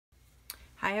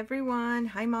Hi everyone,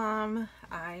 hi mom.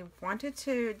 I wanted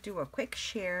to do a quick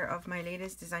share of my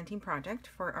latest design team project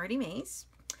for ARTYmaze,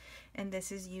 and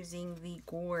this is using the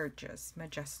gorgeous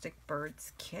Majestic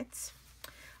Birds Kit.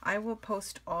 I will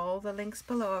post all the links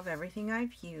below of everything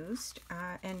I've used,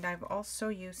 and I've also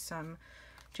used some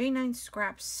J9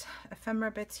 scraps,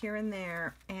 ephemera bits here and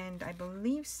there, and I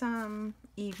believe some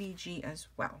EVG as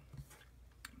well,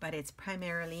 but it's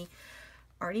primarily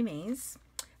ARTYmaze.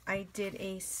 I did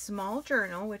a small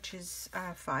journal, which is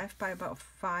 5 by about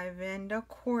 5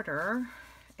 1/4,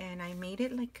 and I made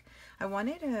it like I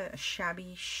wanted a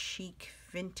shabby chic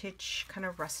vintage kind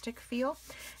of rustic feel,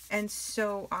 and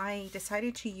so I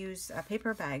decided to use a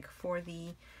paper bag for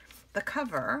the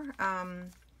cover,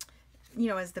 you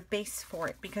know, as the base for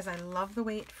it, because I love the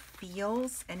way it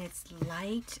feels, and it's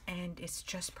light and it's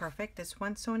just perfect. This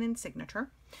one sewn in signature,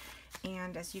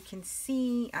 and as you can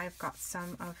see, I've got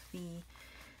some of the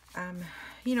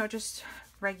you know, just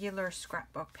regular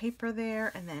scrapbook paper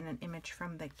there, and then an image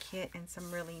from the kit and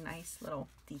some really nice little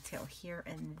detail here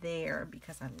and there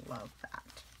because I love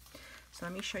that. So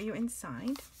let me show you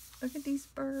inside. Look at these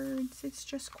birds, it's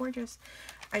just gorgeous.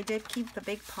 I did keep the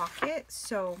big pocket,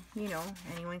 so you know,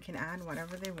 anyone can add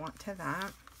whatever they want to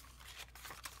that.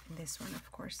 And this one,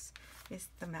 of course, is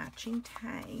the matching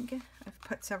tag. I've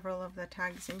put several of the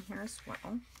tags in here as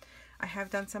well. I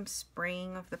have done some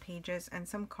spraying of the pages and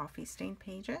some coffee stained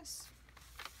pages.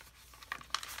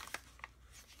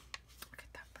 Look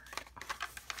at that bird.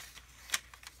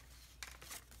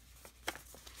 Oh.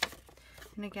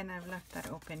 And again, I've left that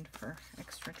open for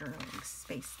extra journaling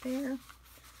space there.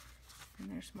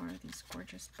 And there's more of these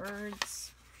gorgeous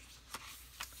birds.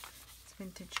 It's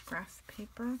vintage graph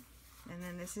paper. And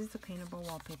then this is the paintable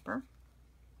wallpaper.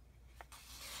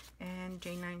 And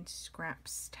J9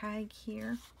 scraps tag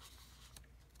here.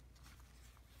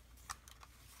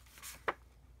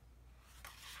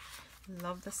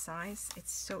 Love the size,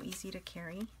 it's so easy to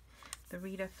carry. The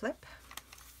Rita flip,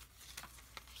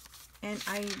 and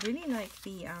I really like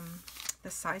the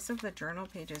size of the journal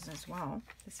pages as well.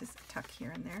 This is a tuck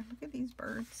here and there. Look at these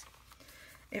birds.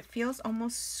 It feels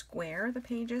almost square, the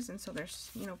pages, and so there's,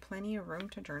 you know, plenty of room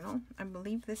to journal. I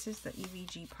believe this is the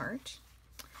EVG part,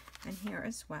 and here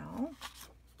as well.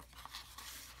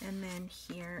 And then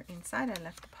here inside I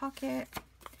left the pocket,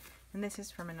 and this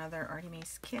is from another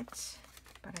ARTYmaze kit,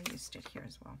 but I used it here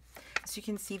as well. So you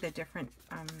can see the different,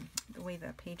 the way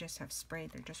the pages have sprayed.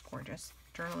 They're just gorgeous.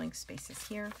 Journaling spaces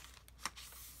here.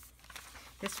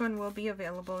 This one will be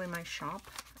available in my shop,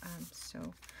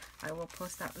 so I will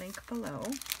post that link below.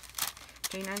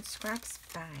 J9 Scraps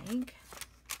bag.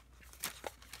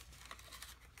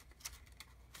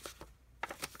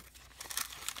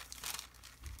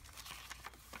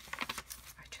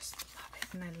 I just love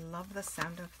it, and I love the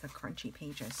sound of the crunchy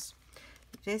pages.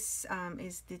 This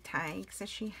is the tags that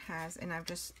she has, and I've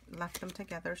just left them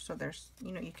together so there's,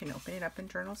 you know, you can open it up and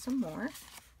journal some more.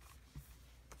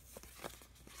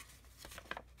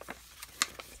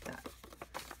 That,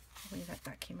 the way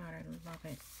that came out, I love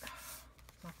it.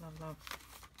 Love, love, love.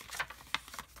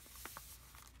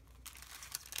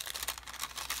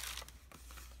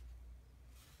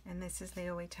 And this is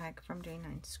layaway tag from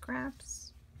J9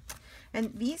 Scraps.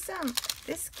 And these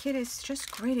this kit is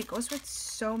just great. It goes with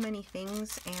so many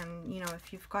things, and you know,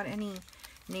 if you've got any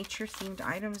nature themed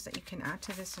items that you can add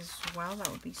to this as well,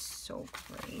 that would be so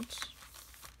great.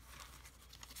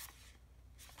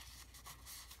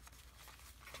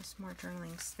 Just more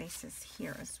journaling spaces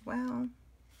here as well.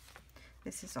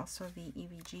 This is also the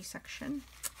EVG section.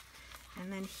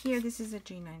 And then here, this is a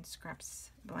J9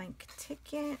 Scraps blank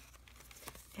ticket,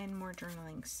 and more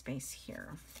journaling space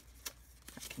here.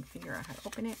 I can figure out how to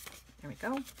open it. There we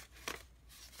go.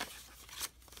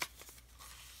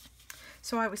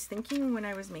 So I was thinking when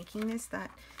I was making this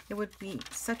that it would be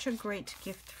such a great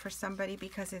gift for somebody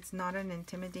because it's not an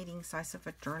intimidating size of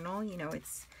a journal. You know,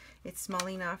 it's small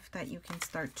enough that you can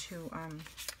start to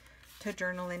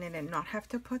journal in it and not have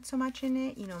to put so much in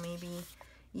it. You know, maybe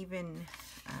even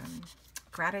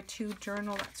gratitude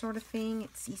journal, that sort of thing.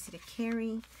 It's easy to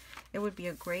carry. It would be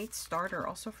a great starter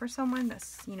also for someone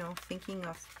that's, you know, thinking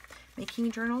of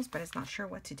making journals but is not sure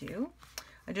what to do.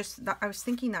 I was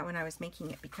thinking that when I was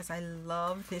making it because I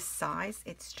love this size.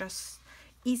 It's just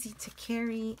easy to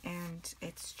carry, and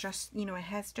it's just, you know, it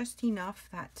has just enough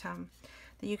that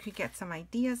that you could get some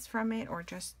ideas from it, or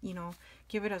just, you know,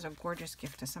 give it as a gorgeous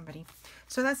gift to somebody.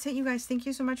 So that's it, you guys. Thank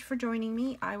you so much for joining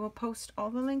me. I will post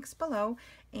all the links below,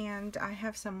 and I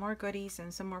have some more goodies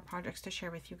and some more projects to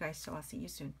share with you guys, so I'll see you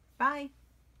soon. Bye.